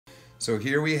So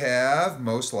here we have,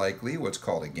 most likely, what's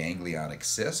called a ganglionic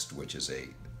cyst, which is a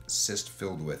cyst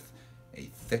filled with a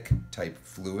thick type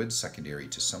fluid secondary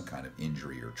to some kind of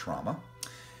injury or trauma.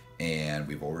 And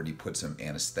we've already put some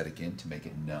anesthetic in to make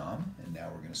it numb, and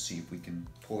now we're going to see if we can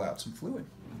pull out some fluid.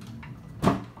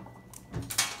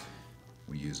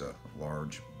 We use a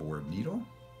large bored needle.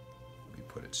 We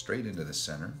put it straight into the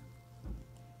center,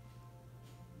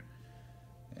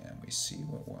 and we see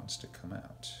what wants to come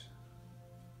out.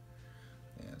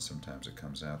 And sometimes it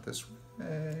comes out this way,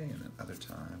 and then other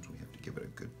times we have to give it a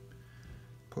good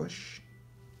push.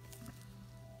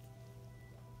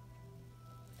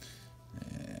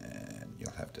 And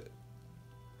you'll have to,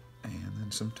 and then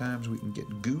sometimes we can get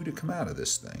goo to come out of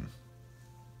this thing.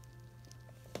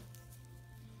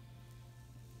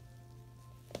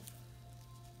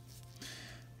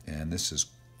 And this is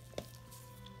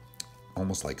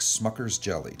almost like Smucker's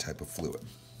jelly type of fluid.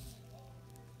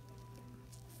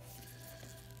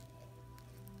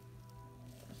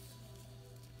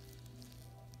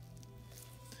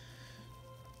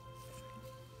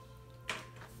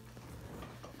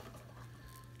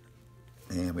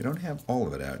 And we don't have all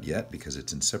of it out yet because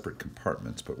it's in separate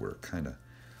compartments, but we're kind of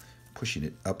pushing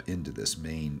it up into this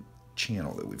main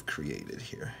channel that we've created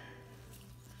here.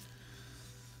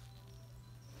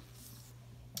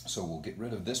 So we'll get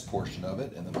rid of this portion of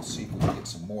it, and then we'll see if we can get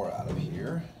some more out of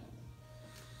here.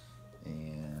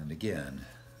 And again,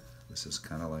 this is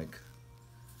kind of like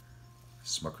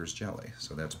Smucker's jelly,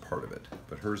 so that's part of it.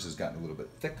 But hers has gotten a little bit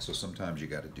thick, so sometimes you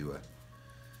got to do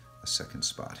a second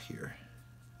spot here.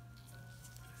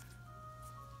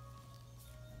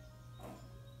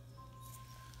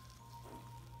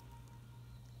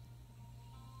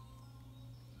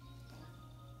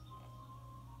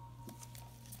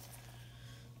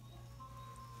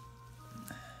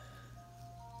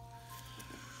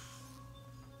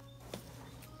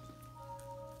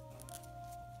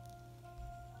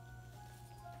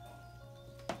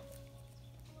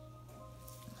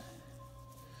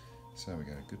 So we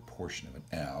got a good portion of it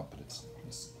out, but it's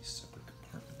these separate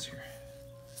compartments here.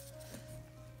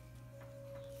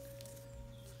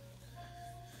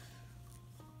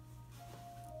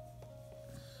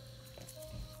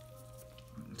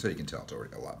 So you can tell it's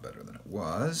already a lot better than it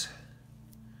was.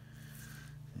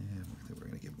 And I think we're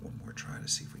going to give one more try to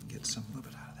see if we can get some little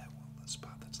bit out of that one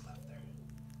spot that's left there.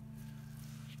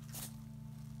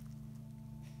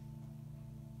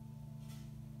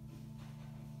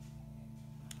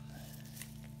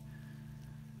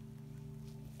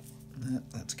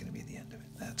 That's going to be the end of it.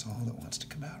 That's all that wants to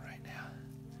come out right now.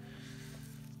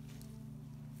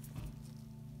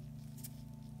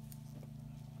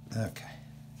 Okay.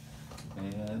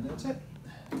 And that's it.